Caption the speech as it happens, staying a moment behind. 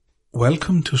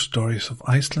Welcome to Stories of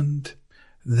Iceland.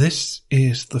 This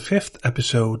is the 5th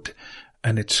episode,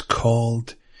 and it's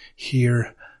called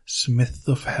Here, Smith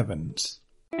of Heavens.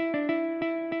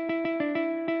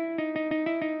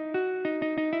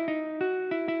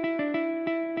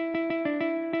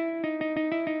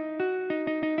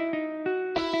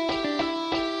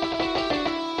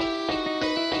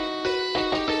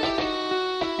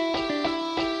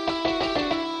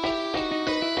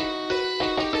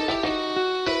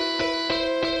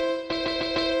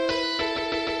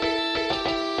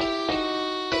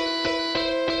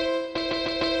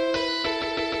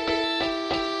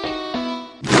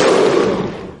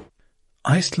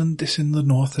 Iceland is in the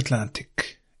North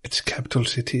Atlantic. Its capital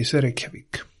city is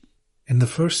Reykjavik. In the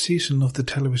first season of the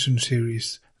television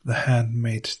series The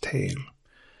Handmaid's Tale,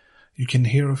 you can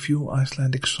hear a few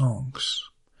Icelandic songs.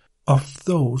 Of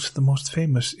those, the most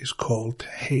famous is called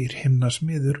Heyr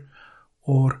Himnasmiður,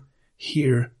 or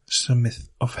Here, Smith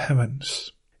of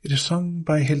Heavens. It is sung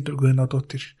by Hildur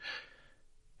Guðnadóttir,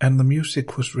 and the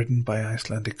music was written by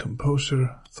Icelandic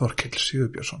composer Þorkell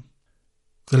Sigurbjörnsson.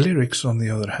 The lyrics, on the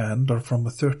other hand, are from a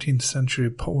 13th century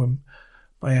poem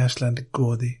by Icelandic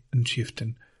Goði and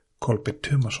chieftain Kolbeinn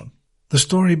Tumason. The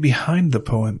story behind the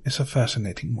poem is a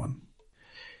fascinating one.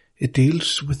 It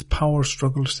deals with power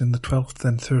struggles in the 12th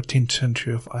and 13th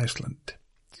century of Iceland.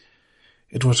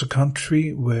 It was a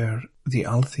country where the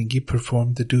Alþingi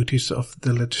performed the duties of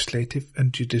the legislative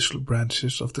and judicial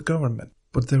branches of the government,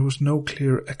 but there was no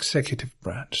clear executive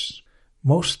branch.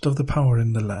 Most of the power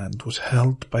in the land was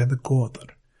held by the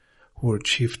Goðar, who were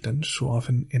chieftains who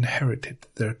often inherited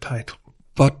their title.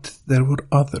 But there were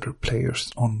other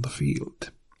players on the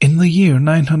field. In the year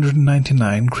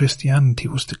 999, Christianity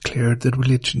was declared the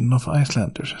religion of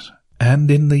Icelanders,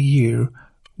 and in the year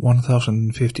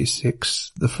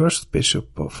 1056, the first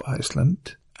bishop of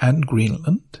Iceland and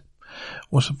Greenland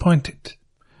was appointed.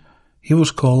 He was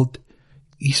called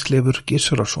Ísleifur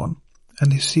Gizurarson,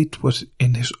 and his seat was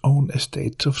in his own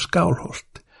estate of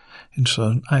Skálholt in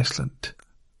southern Iceland,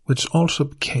 which also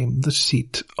became the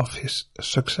seat of his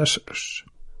successors.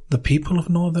 The people of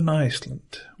northern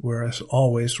Iceland were, as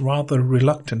always, rather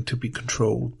reluctant to be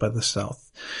controlled by the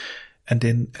south, and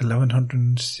in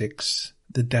 1106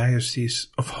 the Diocese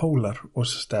of Hólar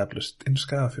was established in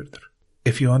Skagafjörður.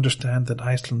 If you understand that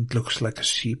Iceland looks like a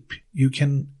sheep, you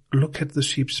can look at the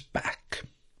sheep's back.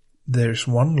 There's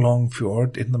one long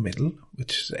fjord in the middle,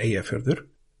 which is Eyjafjörður,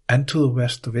 and to the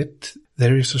west of it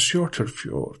there is a shorter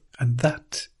fjord, and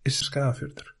that is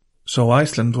Skagafjörður. So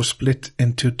Iceland was split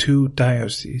into two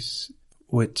dioceses,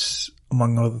 which,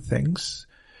 among other things,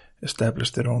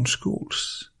 established their own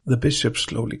schools. The bishops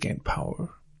slowly gained power.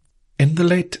 In the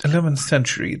late 11th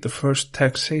century, the first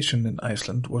taxation in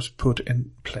Iceland was put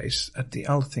in place at the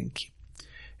Alþingi.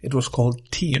 It was called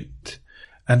tíund,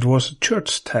 and was a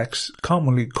church tax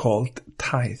commonly called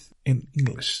tithe in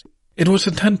English. It was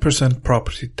a 10%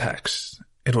 property tax.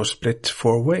 It was split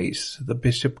 4 ways. The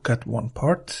bishop got one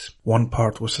part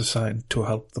was assigned to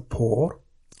help the poor,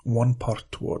 one part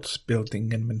towards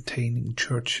building and maintaining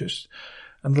churches,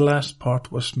 and the last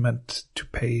part was meant to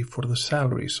pay for the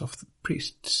salaries of the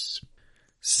priests.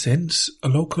 Since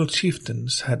local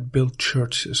chieftains had built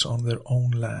churches on their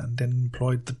own land and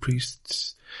employed the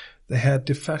priests, they had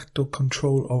de facto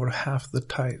control over half the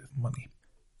tithe money.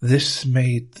 This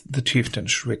made the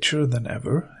chieftains richer than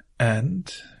ever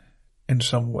and, in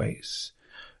some ways,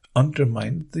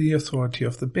 undermined the authority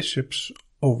of the bishops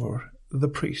over the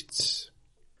priests.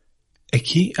 A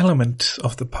key element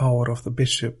of the power of the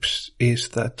bishops is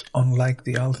that, unlike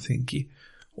the Alþingi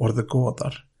or the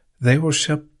Goðar, they were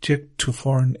subject to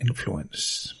foreign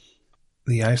influence.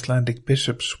 The Icelandic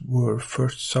bishops were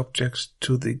first subjects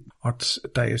to the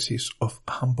Archdiocese of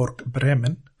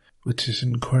Hamburg-Bremen, which is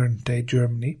in current-day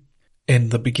Germany. In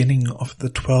the beginning of the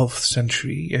 12th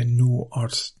century, a new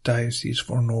archdiocese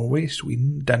for Norway,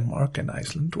 Sweden, Denmark, and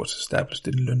Iceland was established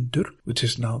in Lundur, which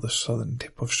is now the southern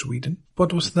tip of Sweden,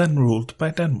 but was then ruled by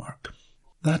Denmark.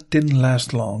 That didn't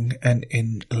last long, and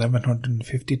in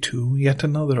 1152 yet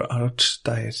another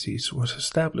archdiocese was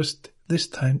established, this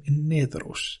time in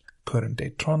Nidaros,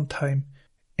 current-day Trondheim,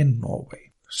 in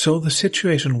Norway. So the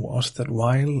situation was that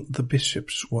while the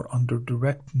bishops were under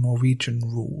direct Norwegian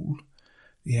rule,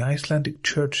 the Icelandic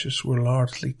churches were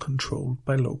largely controlled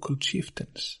by local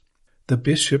chieftains. The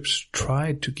bishops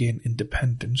tried to gain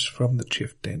independence from the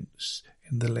chieftains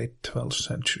in the late 12th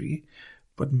century,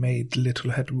 but made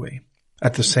little headway.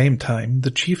 At the same time,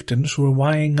 the chieftains were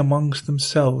vying amongst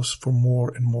themselves for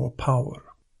more and more power.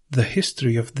 The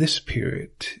history of this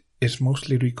period is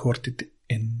mostly recorded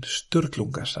in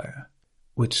Sturlunga Saga,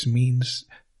 which means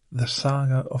the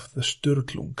saga of the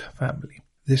Sturlung family.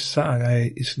 This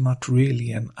saga is not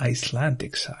really an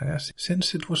Icelandic saga,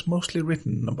 since it was mostly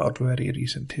written about very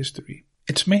recent history.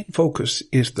 Its main focus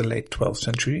is the late 12th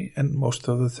century and most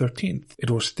of the 13th. It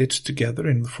was stitched together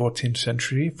in the 14th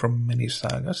century from many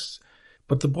sagas,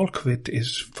 but the bulk of it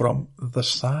is from the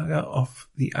Saga of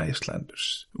the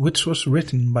Icelanders, which was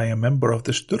written by a member of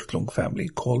the Sturlung family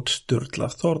called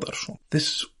Sturla Þórðarson.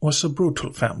 This was a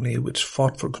brutal family which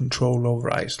fought for control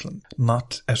over Iceland,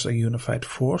 not as a unified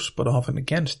force, but often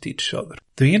against each other.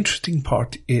 The interesting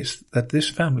part is that this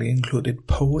family included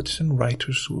poets and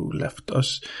writers who left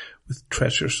us with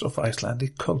treasures of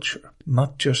Icelandic culture,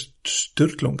 not just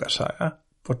Sturlunga saga,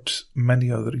 but many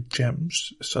other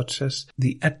gems, such as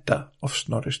the Edda of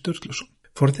Snorri Sturluson.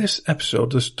 For this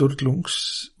episode, the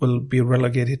Sturlungs will be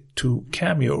relegated to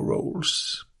cameo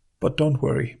roles, but don't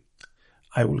worry,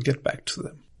 I will get back to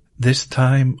them. This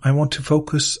time, I want to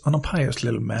focus on a pious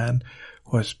little man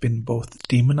who has been both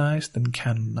demonized and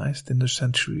canonized in the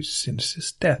centuries since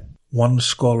his death. One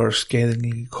scholar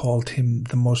scathingly called him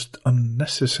the most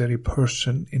unnecessary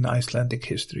person in Icelandic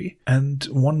history, and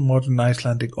one modern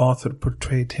Icelandic author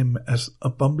portrayed him as a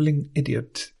bumbling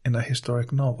idiot in a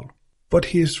historic novel. But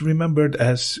he is remembered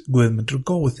as Guðmundur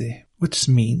Góði, which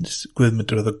means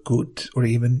Guðmundur the Good, or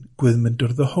even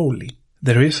Guðmundur the Holy.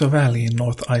 There is a valley in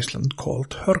North Iceland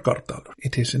called Hörgárdalur.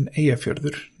 It is in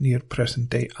Eyjafjörður, near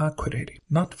present-day Akureyri,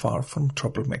 not far from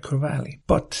Troublemaker Valley.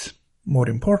 But, more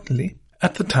importantly,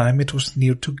 at the time it was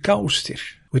near to Gásir,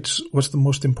 which was the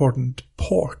most important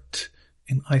port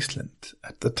in Iceland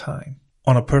at the time.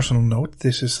 On a personal note,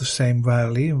 this is the same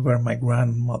valley where my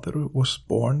grandmother was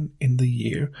born in the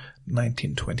year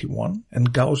 1921,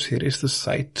 and Gásir is the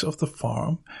site of the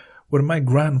farm where my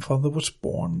grandfather was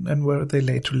born and where they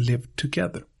later lived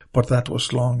together. But that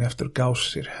was long after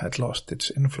Gásir had lost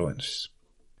its influence.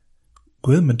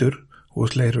 Guðmundur, who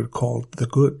was later called the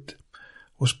Good,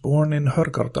 was born in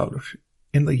Hörgárdalur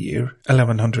in the year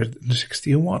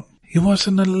 1161. He was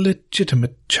an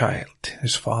illegitimate child.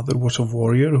 His father was a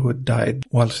warrior who had died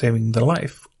while saving the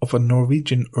life of a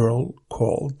Norwegian earl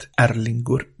called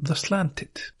Erlingur the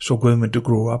Slanted. So Guðmundur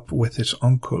grew up with his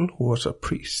uncle, who was a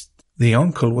priest. The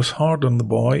uncle was hard on the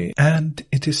boy, and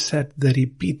it is said that he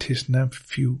beat his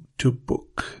nephew to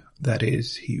book. That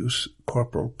is, he used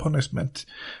corporal punishment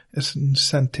as an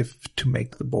incentive to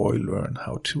make the boy learn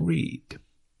how to read.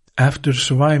 After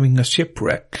surviving a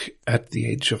shipwreck at the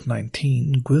age of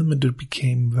 19, Guðmundur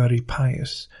became very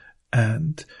pious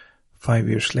and, 5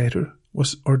 years later,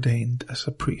 was ordained as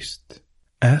a priest.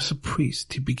 As a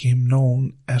priest, he became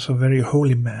known as a very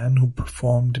holy man who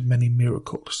performed many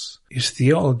miracles. His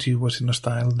theology was in a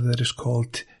style that is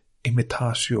called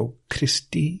imitatio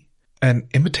Christi, an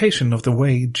imitation of the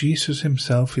way Jesus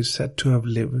himself is said to have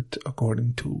lived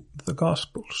according to the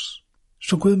Gospels.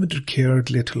 So Guðmundur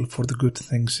cared little for the good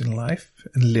things in life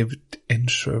and lived in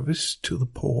service to the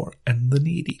poor and the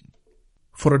needy.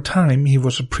 For a time he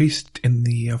was a priest in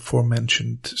the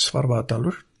aforementioned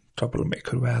Svarfadalur,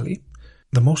 Troublemaker Valley.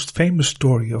 The most famous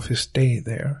story of his stay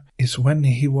there is when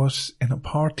he was in a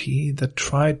party that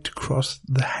tried to cross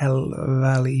the Hell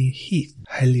Valley Heath,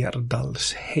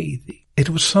 Heljardarsheiði. It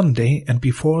was Sunday, and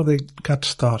before they got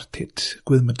started,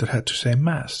 Guðmundur had to say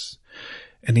Mass.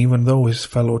 And even though his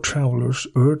fellow travelers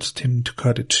urged him to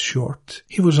cut it short,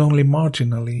 he was only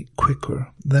marginally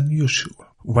quicker than usual.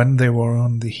 When they were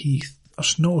on the heath, a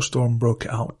snowstorm broke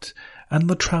out, and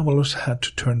the travelers had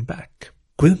to turn back.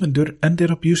 Guðmundur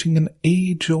ended up using an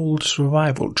age-old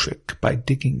survival trick by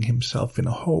digging himself in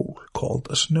a hole called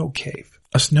a snow cave.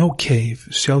 A snow cave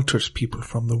shelters people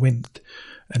from the wind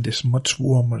and is much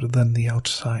warmer than the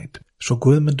outside. So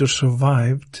Guðmundur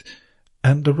survived,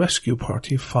 and the rescue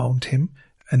party found him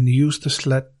and used a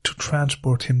sled to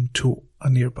transport him to a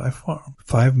nearby farm.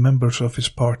 5 members of his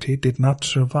party did not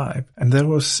survive, and there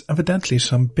was evidently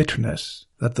some bitterness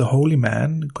that the holy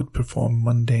man could perform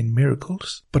mundane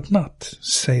miracles, but not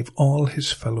save all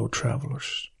his fellow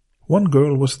travelers. One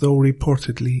girl was though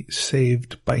reportedly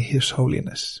saved by his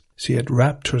holiness. She had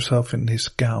wrapped herself in his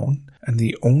gown, and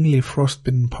the only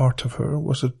frostbitten part of her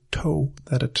was a toe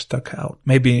that had stuck out.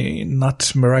 Maybe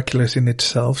not miraculous in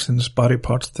itself, since body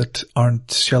parts that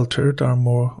aren't sheltered are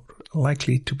more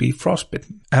likely to be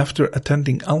frostbitten. After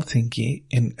attending Althingi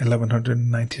in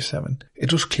 1197,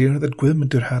 it was clear that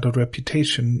Guðmundur had a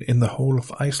reputation in the whole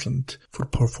of Iceland for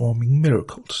performing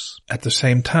miracles. At the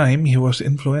same time, he was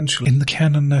influential in the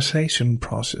canonization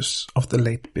process of the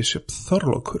late Bishop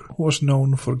Þorlákur, who was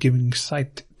known for giving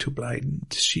sight to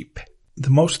blind sheep. The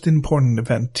most important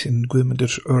event in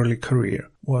Guðmundur's early career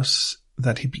was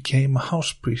that he became a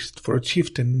house priest for a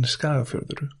chieftain in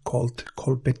Skagafjörður called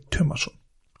Kolbeinn Tumason.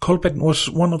 Kolbeinn was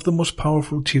one of the most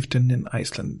powerful chieftains in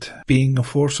Iceland, being a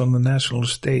force on the national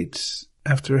stage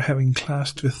after having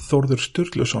clashed with Þórður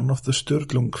Sturluson of the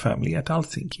Sturlung family at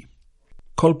Alþingi.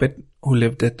 Kolbeinn, who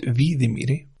lived at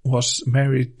Víðimýri, was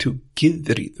married to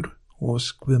Gyðríður, who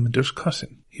was Guðmundur's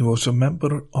cousin. He was a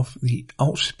member of the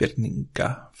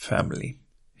Ásbirninga family.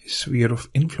 His sphere of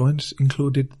influence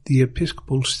included the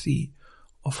episcopal see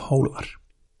of Hólar.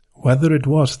 Whether it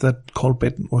was that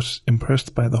Kolbeinn was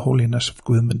impressed by the holiness of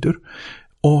Guðmundur,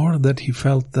 or that he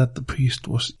felt that the priest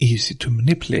was easy to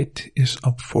manipulate, is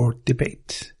up for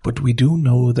debate. But we do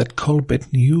know that Kolbeinn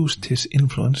used his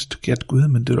influence to get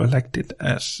Guðmundur elected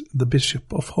as the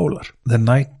bishop of Hólar. The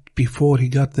night before he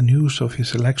got the news of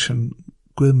his election,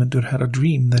 Guðmundur had a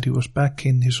dream that he was back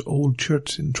in his old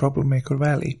church in Troublemaker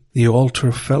Valley. The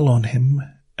altar fell on him,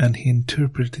 and he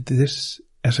interpreted this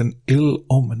as an ill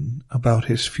omen about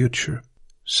his future.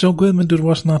 So Guðmundur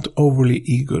was not overly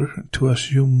eager to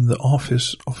assume the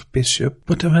office of bishop,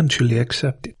 but eventually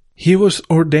accepted. He was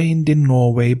ordained in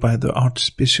Norway by the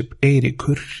Archbishop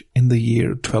Eiríkur in the year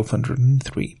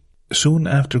 1203. Soon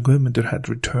after Guðmundur had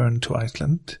returned to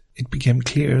Iceland, it became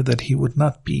clear that he would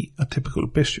not be a typical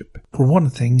bishop. For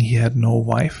one thing, he had no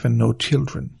wife and no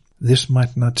children. This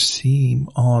might not seem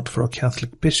odd for a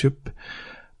Catholic bishop,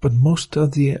 but most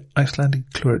of the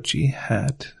Icelandic clergy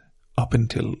had, up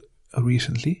until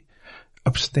recently,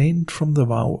 abstained from the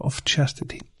vow of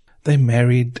chastity. They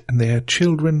married and they had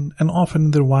children, and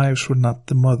often their wives were not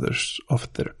the mothers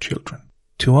of their children.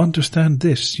 To understand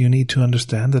this, you need to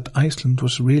understand that Iceland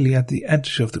was really at the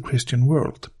edge of the Christian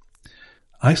world.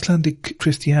 Icelandic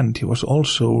Christianity was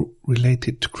also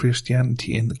related to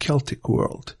Christianity in the Celtic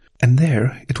world, and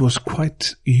there it was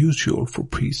quite usual for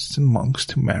priests and monks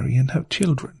to marry and have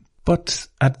children. But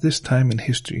at this time in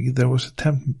history there was an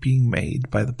attempt being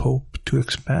made by the Pope to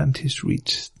expand his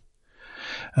reach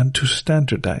and to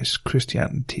standardize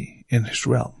Christianity in his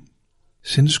realm.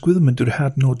 Since Guðmundur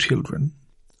had no children,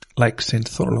 like Saint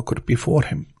Þorlákur before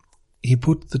him, he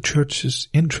put the church's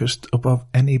interest above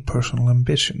any personal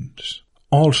ambitions.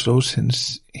 Also,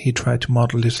 since he tried to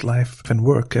model his life and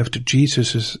work after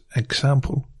Jesus'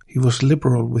 example, he was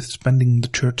liberal with spending the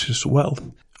church's wealth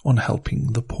on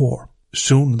helping the poor.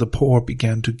 Soon the poor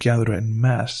began to gather en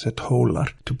masse at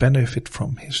Hólar to benefit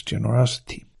from his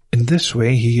generosity. In this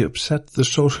way he upset the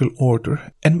social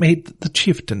order and made the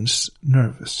chieftains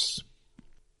nervous.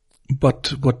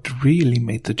 But what really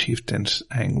made the chieftains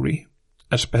angry,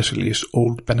 especially his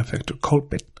old benefactor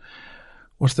Kolbeinn,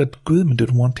 was that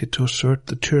Guðmundur wanted to assert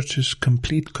the church's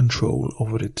complete control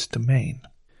over its domain.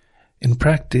 In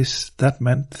practice, that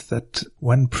meant that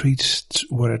when priests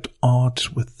were at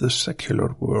odds with the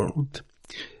secular world,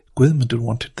 Guðmundur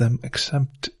wanted them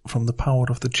exempt from the power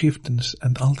of the chieftains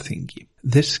and Alþingi.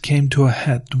 This came to a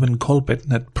head when Kolbeinn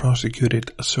had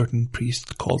prosecuted a certain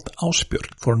priest called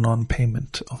Ásbjörn for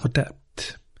non-payment of a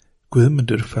debt.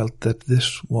 Guðmundur felt that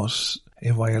this was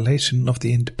a violation of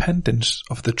the independence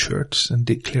of the church and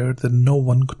declared that no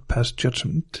one could pass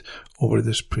judgment over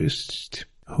this priest,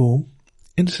 who,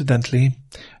 incidentally,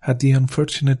 had the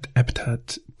unfortunate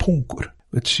epithet pungur,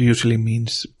 which usually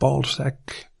means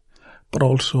ballsack, but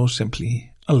also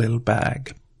simply a little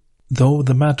bag. Though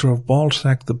the matter of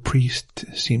ballsack the priest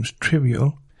seems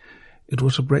trivial, it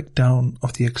was a breakdown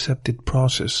of the accepted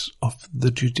process of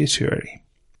the judiciary.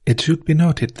 It should be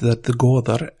noted that the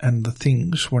Goðar and the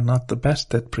Things were not the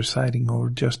best at presiding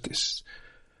over justice,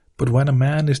 but when a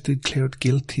man is declared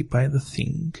guilty by the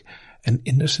Thing and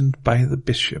innocent by the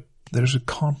bishop, there is a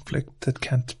conflict that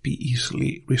can't be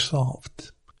easily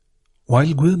resolved. While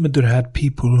Guðmundur had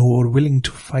people who were willing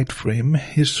to fight for him,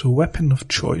 his weapon of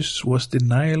choice was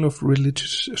denial of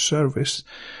religious service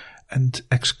and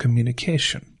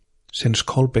excommunication. Since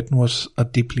Kolbeinn was a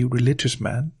deeply religious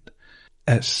man,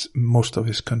 as most of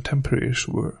his contemporaries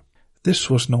were, this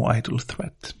was no idle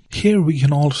threat. Here we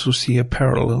can also see a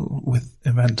parallel with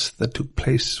events that took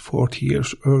place 40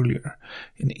 years earlier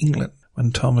in England,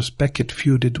 when Thomas Becket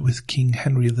feuded with King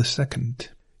Henry II.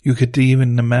 You could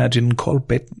even imagine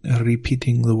Kolbeinn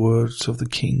repeating the words of the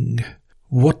king.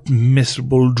 "What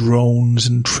miserable drones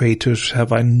and traitors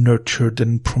have I nurtured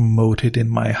and promoted in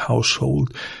my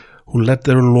household, who let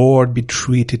their lord be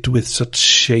treated with such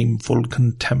shameful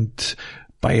contempt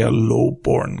by a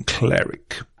low-born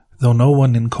cleric." Though no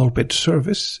one in Kolbeinn's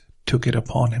service took it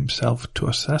upon himself to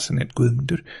assassinate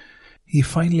Guðmundur, he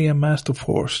finally amassed a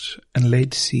force and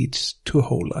laid siege to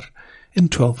Hólar in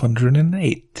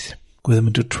 1208.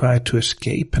 Guðmundur tried to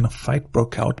escape and a fight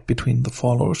broke out between the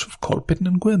followers of Kolbeinn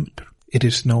and Guðmundur. It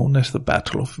is known as the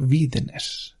Battle of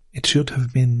Víðines. It should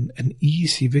have been an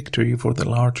easy victory for the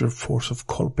larger force of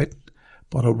Kolbeinn,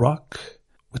 but a rock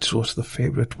which was the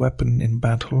favorite weapon in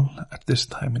battle at this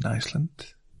time in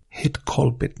Iceland, hit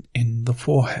Kolbeinn in the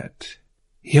forehead.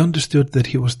 He understood that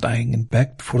he was dying and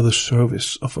begged for the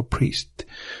service of a priest,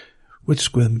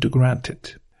 which Guðmundur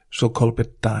granted. So Kolbeinn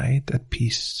died at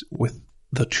peace with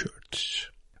the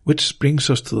church. Which brings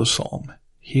us to the psalm.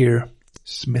 Here,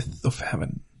 Smith of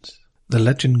Heavens. The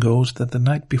legend goes that the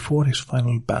night before his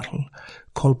final battle,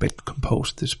 Kolbeinn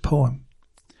composed this poem.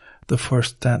 The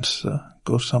first stanza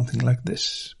goes something like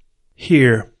this.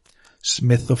 Hear,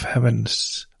 Smith of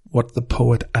Heavens, what the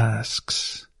poet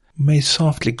asks. May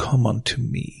softly come unto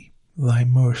me thy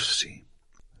mercy.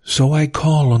 So I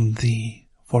call on thee,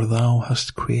 for thou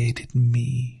hast created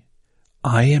me.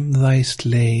 I am thy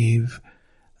slave,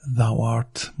 thou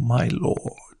art my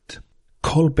lord.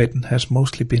 Kolbeinn has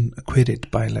mostly been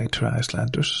acquitted by later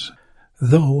Icelanders,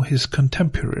 though his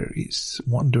contemporaries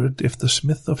wondered if the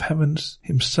Smith of Heavens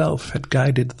himself had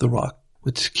guided the rock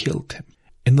which killed him.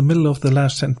 In the middle of the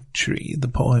last century, the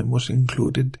poem was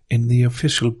included in the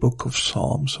official Book of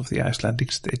Psalms of the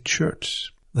Icelandic State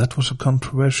Church. That was a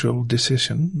controversial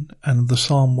decision, and the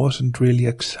psalm wasn't really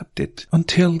accepted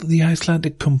until the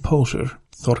Icelandic composer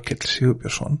Þorkell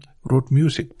Sigurbjörnsson wrote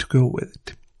music to go with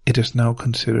it. It is now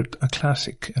considered a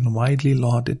classic and widely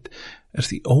lauded as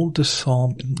the oldest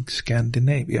psalm in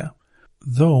Scandinavia,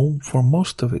 though for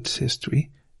most of its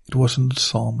history it wasn't a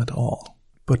psalm at all.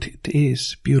 But it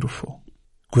is beautiful.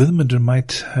 Guðmundur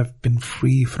might have been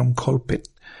free from Kolbeinn,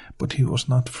 but he was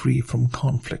not free from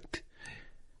conflict.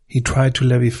 He tried to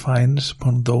levy fines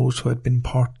upon those who had been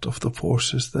part of the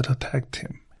forces that attacked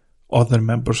him. Other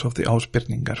members of the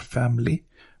Ásbirningar family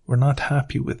were not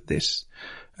happy with this,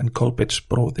 and Kolbeinn's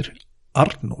brother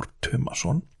Arnór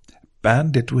Tumason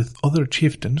banded with other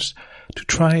chieftains to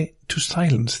try to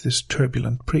silence this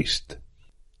turbulent priest.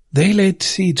 They laid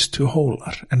siege to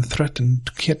Hólar and threatened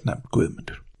to kidnap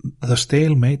Guðmundur. The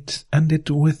stalemate ended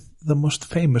with the most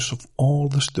famous of all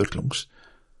the Sturlungs,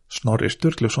 Snorri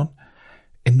Sturluson,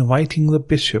 inviting the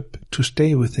bishop to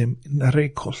stay with him in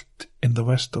Reykholt in the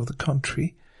west of the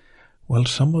country, while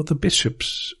some of the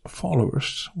bishop's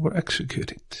followers were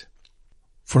executed.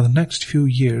 For the next few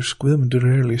years, Guðmundur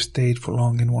rarely stayed for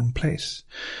long in one place,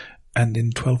 and in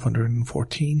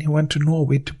 1214 he went to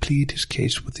Norway to plead his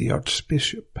case with the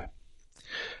archbishop.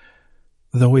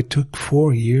 Though it took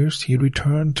 4 years, he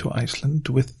returned to Iceland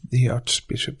with the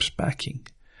archbishop's backing.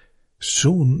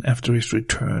 Soon after his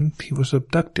return, he was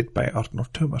abducted by Arnór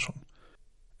Tumason.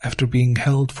 After being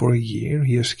held for a year,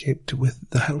 he escaped with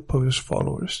the help of his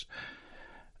followers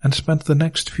and spent the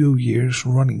next few years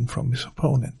running from his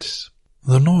opponents.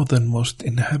 The northernmost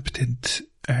inhabited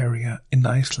area in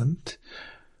Iceland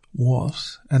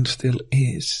was, and still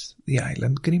is, the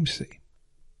island Grímsey.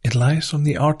 It lies on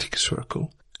the Arctic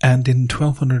Circle, and in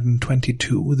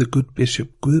 1222 the good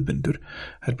bishop Guðmundur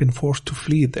had been forced to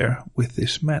flee there with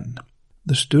his men.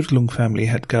 The Sturlung family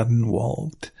had gotten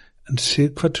involved, and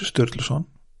Sighvatur Sturluson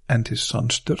and his son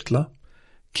Sturla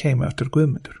came after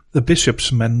Guðmundur. The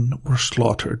bishop's men were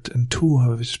slaughtered and 2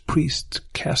 of his priests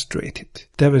castrated.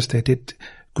 Devastated,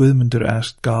 Guðmundur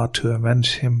asked God to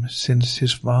avenge him, since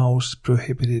his vows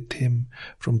prohibited him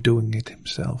from doing it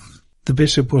himself. The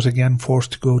bishop was again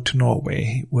forced to go to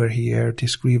Norway, where he aired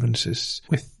his grievances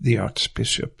with the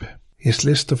archbishop. His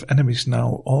list of enemies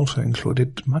now also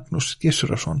included Magnus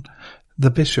Gizurarson,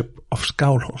 the bishop of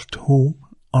Skálholt, who,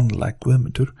 unlike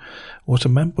Guðmundur, was a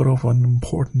member of an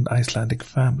important Icelandic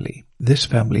family. This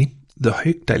family, the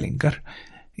Haukdælingar,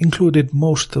 included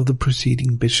most of the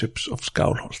preceding bishops of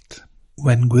Skálholt.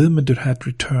 When Guðmundur had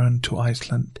returned to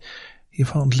Iceland, he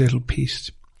found little peace.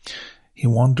 He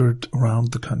wandered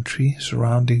around the country,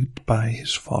 surrounded by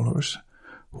his followers,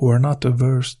 who were not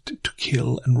averse to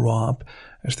kill and rob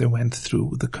as they went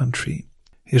through the country.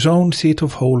 His own seat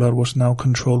of Hólar was now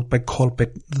controlled by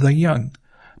Kolbeinn the Young,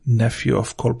 nephew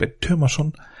of Kolbeinn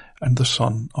Tumason and the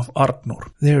son of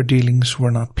Arnór. Their dealings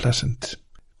were not pleasant.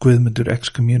 Guðmundur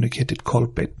excommunicated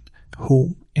Kolbeinn,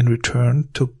 who, in return,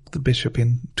 took the bishop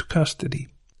into custody.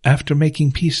 After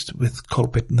making peace with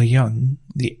Kolbeinn the Young,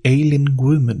 the Eilin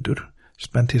Guðmundur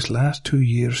spent his last 2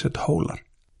 years at Hólar.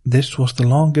 This was the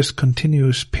longest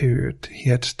continuous period he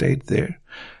had stayed there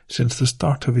since the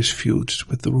start of his feuds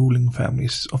with the ruling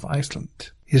families of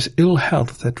Iceland. His ill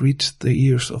health had reached the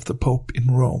ears of the Pope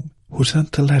in Rome, who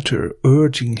sent a letter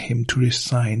urging him to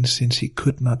resign since he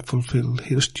could not fulfill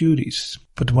his duties.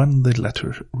 But when the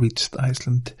letter reached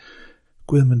Iceland,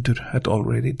 Guðmundur had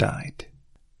already died.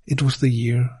 It was the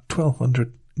year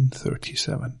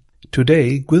 1237.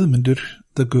 Today, Guðmundur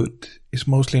the Good is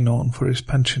mostly known for his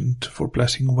penchant for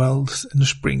blessing wells and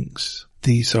springs.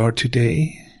 These are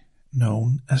today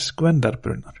known as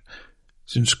Gvendarbrunnar,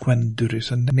 since Gwendur is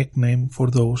a nickname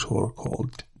for those who are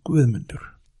called Guðmundur.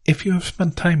 If you have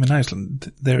spent time in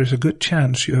Iceland, there is a good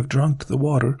chance you have drunk the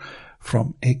water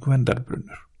from a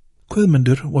Gvendarbrunnur.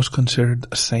 Guðmundur was considered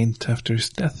a saint after his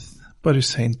death, but his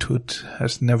sainthood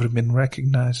has never been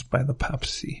recognized by the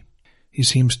papacy. He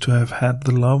seems to have had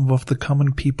the love of the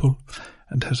common people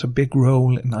and has a big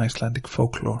role in Icelandic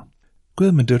folklore.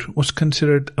 Guðmundur was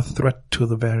considered a threat to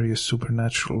the various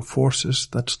supernatural forces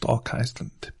that stalk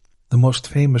Iceland. The most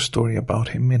famous story about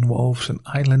him involves an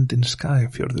island in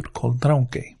Skagafjörður called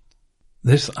Drangey.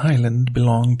 This island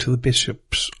belonged to the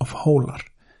bishops of Hólar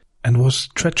and was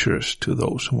treacherous to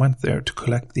those who went there to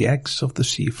collect the eggs of the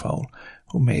seafowl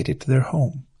who made it their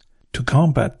home. To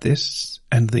combat this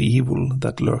and the evil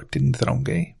that lurked in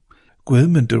Drangey,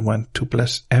 Guðmundur went to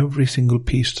bless every single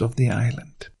piece of the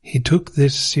island. He took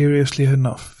this seriously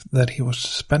enough that he was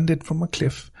suspended from a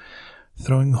cliff,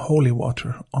 throwing holy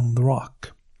water on the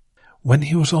rock. When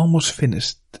he was almost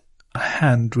finished, a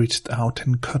hand reached out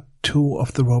and cut 2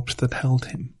 of the ropes that held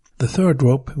him. The third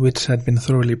rope, which had been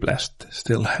thoroughly blessed,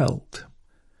 still held.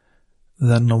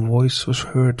 Then a voice was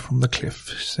heard from the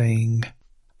cliff, saying,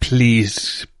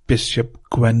 "Please, Bishop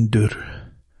Gwendur,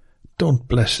 don't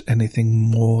bless anything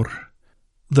more.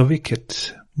 The wicked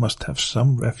must have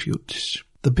some refuge."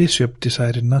 The bishop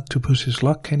decided not to push his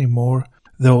luck any more,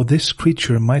 though this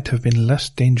creature might have been less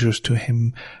dangerous to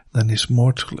him than his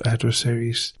mortal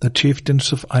adversaries, the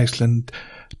chieftains of Iceland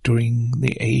during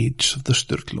the age of the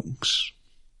Sturlungs.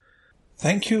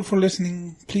 Thank you for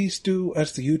listening. Please do,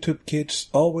 as the YouTube kids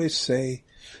always say,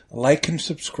 like and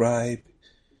subscribe.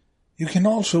 You can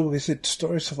also visit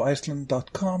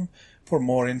storiesoficeland.com for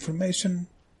more information.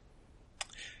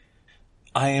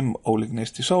 I am Óli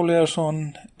Gneisti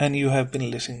Sóleyjarson, and you have been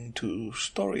listening to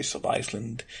Stories of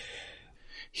Iceland.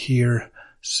 Here,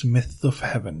 Smith of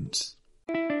Heavens.